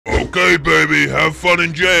Okay, baby, have fun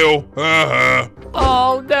in jail. Haha.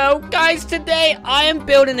 Oh no, guys, today I am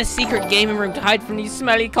building a secret gaming room to hide from these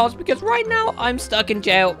smelly cops because right now I'm stuck in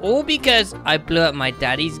jail, all because I blew up my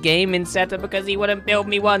daddy's gaming setup because he wouldn't build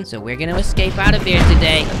me one. So we're gonna escape out of here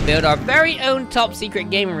today and build our very own top secret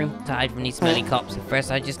gaming room to hide from these smelly cops. So first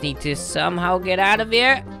I just need to somehow get out of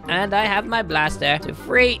here, and I have my blaster. So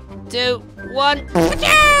 3, 2, 1.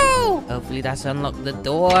 Hopefully that's unlocked the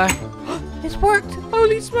door. It's worked!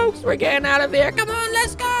 Holy smokes, we're getting out of here. Come on,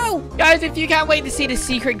 let's go! Guys, if you can't wait to see the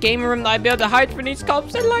secret gaming room that I built to hide from these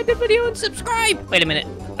cops, then like the video and subscribe! Wait a minute,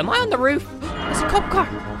 am I on the roof? There's a cop car!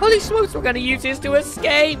 Holy smokes, we're gonna use this to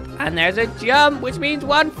escape! And there's a jump, which means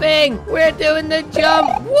one thing! We're doing the jump!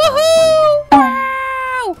 Woohoo!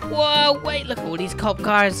 Wow! Whoa, wait, look at all these cop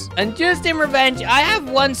cars. And just in revenge, I have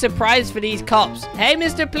one surprise for these cops. Hey,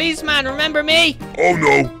 Mr. Policeman, remember me? Oh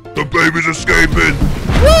no, the baby's escaping.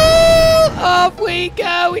 Woo! Off we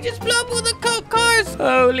go! We just blew up all the cop cars!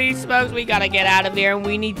 Holy smokes, we gotta get out of here and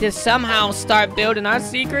we need to somehow start building our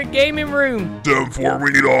secret gaming room. 10-4,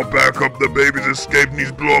 we need all backup. The baby's escaping.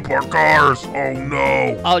 He's blew up our cars. Oh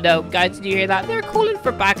no. Oh no, guys, did you hear that? They're calling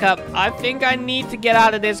for backup. I think I need to get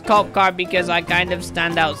out of this cop car because I kind of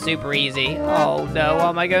stand out super easy. Oh no, what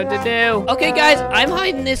am I going to do? Okay, guys, I'm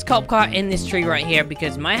hiding this cop car in this tree right here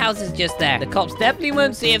because my house is just there. The cops definitely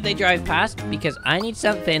won't see if they drive past because I need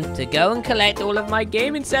something to go and collect all of my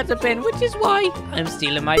gaming setup in, which is why I'm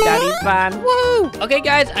stealing my daddy's van. Woo! Okay,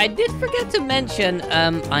 guys, I did forget to mention,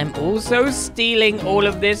 I'm also stealing all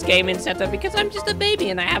of this gaming setup because I'm just a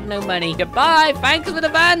baby and I have no money. Goodbye! Thanks for the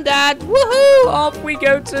van, Dad! Woohoo! Off we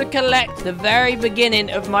go to collect the very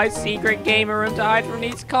beginning of my secret gaming room to hide from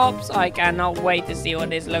these cops. I cannot wait to see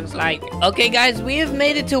what this looks like. Okay, guys, we have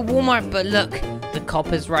made it to Walmart, but look, the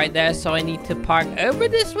cop is right there, so I need to park over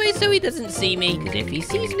this way so he doesn't see me. Because if he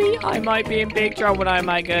sees me, I might be in big trouble and I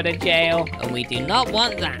might go to jail. And we do not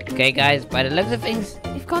want that. Okay, guys, by the looks of things,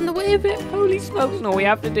 we've gone the way of it. Holy smokes. And all we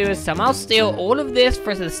have to do is somehow steal all of this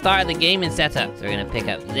for the start of the gaming setup. So we're going to pick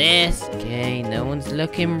up this. Okay, no one's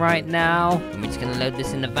looking right now. And we're just going to load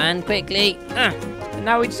this in the van quickly. And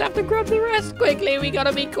now we just have to grab the rest quickly. We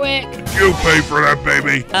gotta be quick. You pay for that,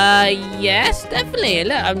 baby. Yes, definitely.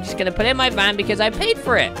 Look, I'm just gonna put it in my van because I paid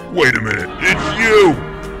for it. Wait a minute, it's you.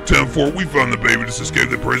 10-4, we found the baby just escaped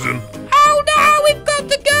the prison. Oh no, we've got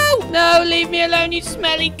to go. No, leave me alone, you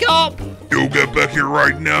smelly cop. You get back here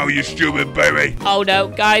right now, you stupid baby. Oh no,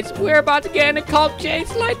 guys, we're about to get in a cop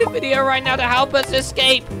chase. Like the video right now to help us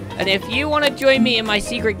escape. And if you want to join me in my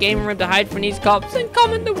secret gaming room to hide from these cops, then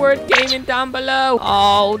comment the word gaming down below.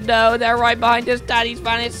 Oh no, they're right behind us. Daddy's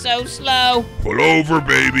van is so slow. Pull over,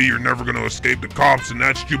 baby. You're never going to escape the cops in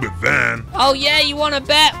that stupid van. Oh yeah, you want to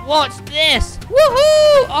bet? Watch this.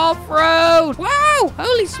 Woohoo! Off-road. Wow!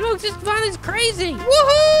 Holy smokes, this van is crazy. Woohoo!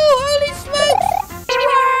 Holy smokes!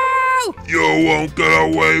 Wow! You won't get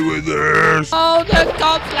away with this. Oh, the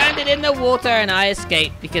cops landed in the water and I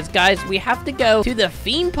escaped because, guys, we have to go to the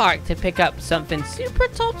theme park to pick up something super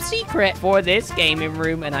top secret for this gaming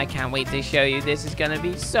room, and I can't wait to show you. This is going to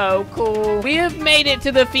be so cool. We have made it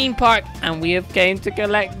to the theme park and we have came to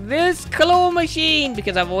collect this claw machine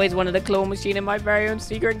because I've always wanted a claw machine in my very own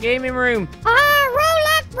secret gaming room. Roll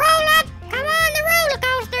up, roll up. Come on, the roller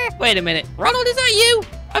coaster. Wait a minute. Ronald, is that you?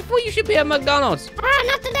 I thought you should be at McDonald's.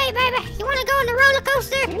 Not today, baby. You want to go on the roller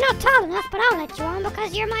coaster? You're not tall enough, but I'll let you on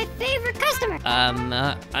because you're my favorite customer.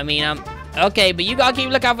 Okay, but you gotta keep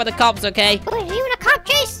looking out for the cops, okay? Wait, are you in a cop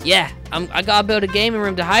chase? Yeah, I gotta build a gaming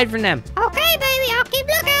room to hide from them. Okay, baby, I'll keep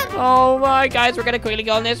looking. Oh my, guys, we're gonna quickly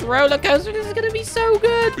go on this roller coaster. This is gonna be so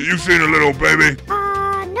good. You seen a little baby?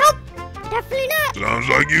 Nope. Definitely not. Sounds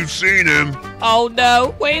like you've seen him. Oh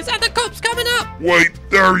no, wait, is that the cops coming up? Wait,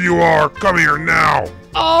 there you are. Come here now.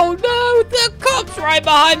 Oh no, the cop's right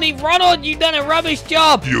behind me. Ronald, you done a rubbish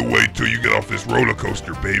job. You wait till you get off this roller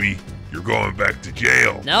coaster, baby. You're going back to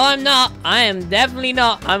jail. No, I'm not. I am definitely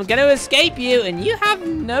not. I'm gonna escape you, and you have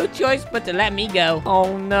no choice but to let me go.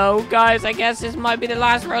 Oh no, guys, I guess this might be the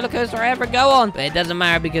last roller coaster I ever go on. But it doesn't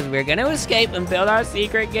matter because we're gonna escape and build our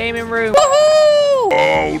secret gaming room. Woohoo!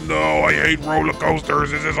 Oh no, I hate roller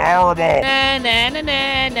coasters. This is horrible.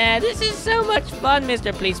 Nah. This is so much fun,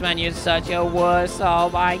 Mr. Policeman. You're such a wuss. Oh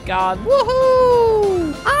my god.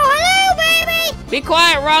 Woohoo! Oh, hello, baby. Be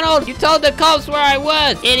quiet, Ronald. You told the cops where I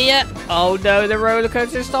was, idiot. Oh no, the roller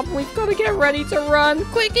coaster stopped. We've got to get ready to run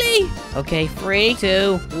quickly. Okay, 3,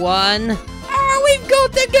 2, 1. Oh, we've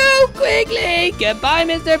got to go quickly. Goodbye,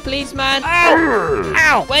 Mr. Policeman. Ow!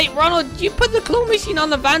 Ow! Wait, Ronald, you put the claw machine on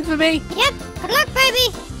the van for me? Yep. Good luck,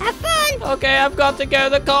 baby. Have fun. Okay, I've got to go.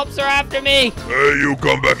 The cops are after me. Hey, you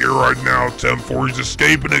come back here right now, 10-4. He's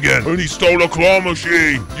escaping again. And he stole a claw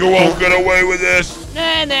machine. You won't get away with this.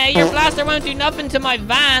 Nah, your blaster won't do nothing to my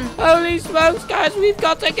van. Holy smokes, guys, we've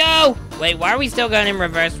got to go. Wait, why are we still going in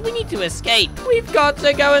reverse? We need to escape. We've got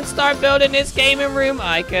to go and start building this gaming room.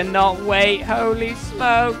 I cannot wait. Holy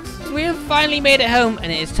smokes. We have finally made it home,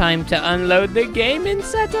 and it is time to unload the gaming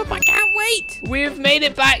setup. I can't wait. We've made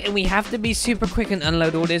it back, and we have to be super quick and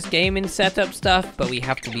unload all this gaming setup stuff, but we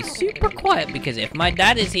have to be super quiet, because if my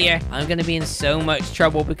dad is here, I'm going to be in so much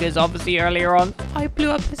trouble, because obviously earlier on, I blew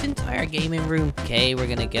up his entire gaming room. Okay, we're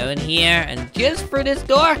going to go in here, and just through this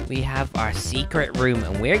door, we have our secret room,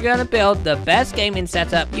 and we're going to build the best gaming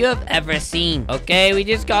setup you have ever seen. Okay, we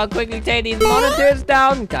just got to quickly take these monitors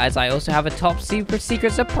down. Guys, I also have a top super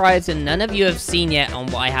secret surprise and none of you have seen yet on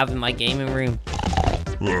what I have in my gaming room.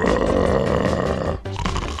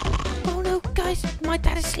 Oh no, guys, my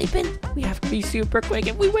dad is sleeping. We have to be super quick.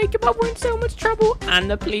 If we wake him up, we're in so much trouble.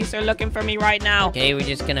 And the police are looking for me right now. Okay, we're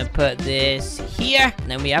just gonna put this here.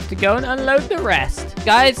 And then we have to go and unload the rest.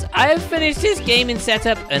 Guys, I have finished this gaming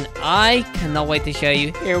setup and I cannot wait to show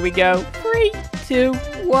you. Here we go. 3, 2,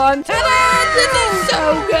 1. Ta-da! This is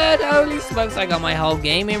so good. Holy smokes, I got my whole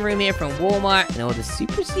gaming room here from Walmart and all the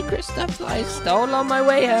super secret stuff that I stole on my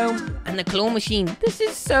way home. And the claw machine. This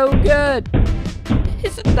is so good.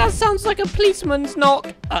 That sounds like a policeman's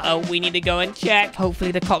knock. Uh-oh, we need to go and check.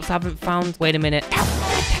 Hopefully the cops haven't found... Wait a minute.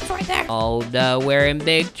 That's right there. Oh no, we're in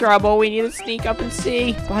big trouble. We need to sneak up and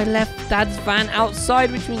see. I left Dad's van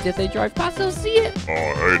outside, which means if they drive past, they'll see it.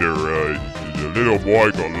 Hey there, does a little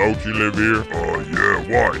boy called Lowchi live here?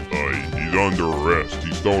 Yeah, why? He's under arrest.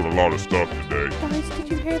 He stole a lot of stuff today. Guys, did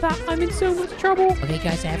you hear that? I'm in so much trouble. Okay,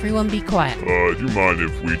 guys, everyone be quiet. Do you mind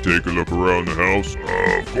if we take a look around the house?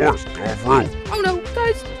 Of course, go through. Oh no,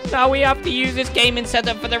 guys. Now we have to use this gaming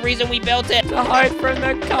setup for the reason we built it. To hide from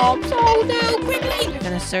the cops. Oh no, quickly. They're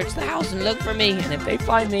gonna search the house and look for me. And if they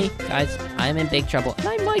find me, guys, I'm in big trouble. And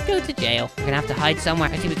I might go to jail. We're gonna have to hide somewhere.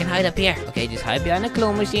 I think we can hide up here. Okay, just hide behind a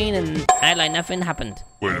claw machine and act like nothing happened.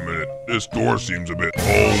 Wait a minute. This door seems a bit...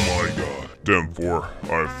 Oh my god. 10-4,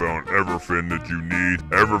 I found everything that you need.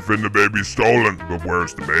 Everything the baby's stolen. But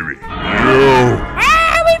where's the baby? You!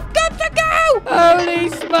 We've got to go! Holy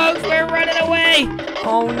smokes, we're running away!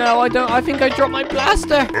 Oh no, I think I dropped my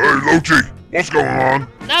blaster. Hey, Lowchi, what's going on?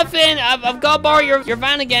 Nothing, I've got to borrow your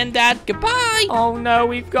van again, Dad. Goodbye! Oh no,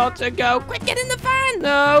 we've got to go. Quick, get in the van!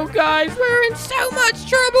 No, guys, we're in so much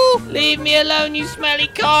trouble! Leave me alone, you smelly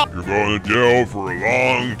cop! You're going to jail for a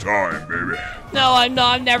long time, baby. No, I'm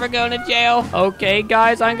not. I'm never going to jail. Okay,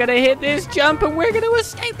 guys, I'm going to hit this jump and we're going to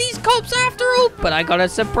escape these cops after all. But I got a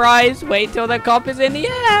surprise. Wait till the cop is in the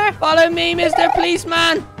air. Follow me, Mr.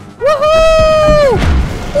 Policeman. Woohoo!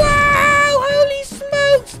 Wow! Holy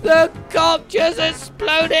smokes! The cop just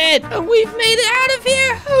exploded. And we've made it out of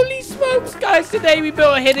here. Holy smokes, guys. Today we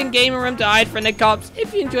built a hidden gaming room to hide from the cops.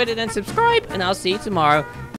 If you enjoyed it, then subscribe. And I'll see you tomorrow.